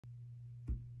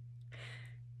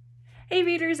Hey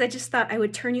readers, I just thought I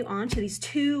would turn you on to these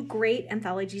two great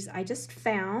anthologies I just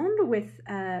found with,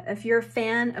 if you're a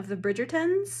fan of the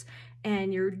Bridgertons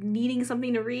and you're needing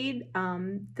something to read,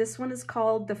 this one is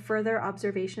called The Further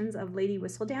Observations of Lady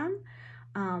Whistledown.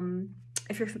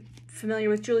 If you're familiar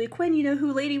with Julia Quinn, you know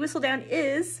who Lady Whistledown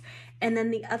is. And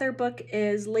then the other book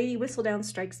is Lady Whistledown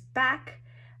Strikes Back.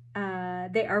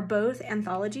 They are both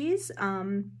anthologies.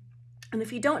 And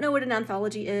if you don't know what an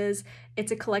anthology is,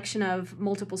 it's a collection of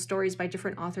multiple stories by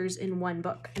different authors in one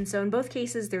book. And so in both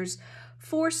cases, there's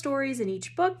 4 stories in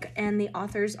each book, and the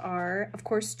authors are, of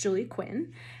course, Julia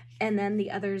Quinn. And then the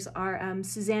others are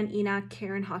Suzanne Enoch,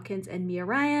 Karen Hawkins, and Mia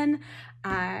Ryan.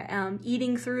 I am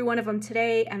eating through one of them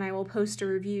today, and I will post a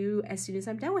review as soon as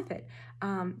I'm done with it.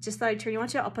 Just thought I'd turn you on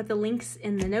to it. I'll put the links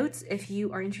in the notes if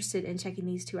you are interested in checking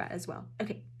these two out as well.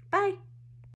 Okay, bye.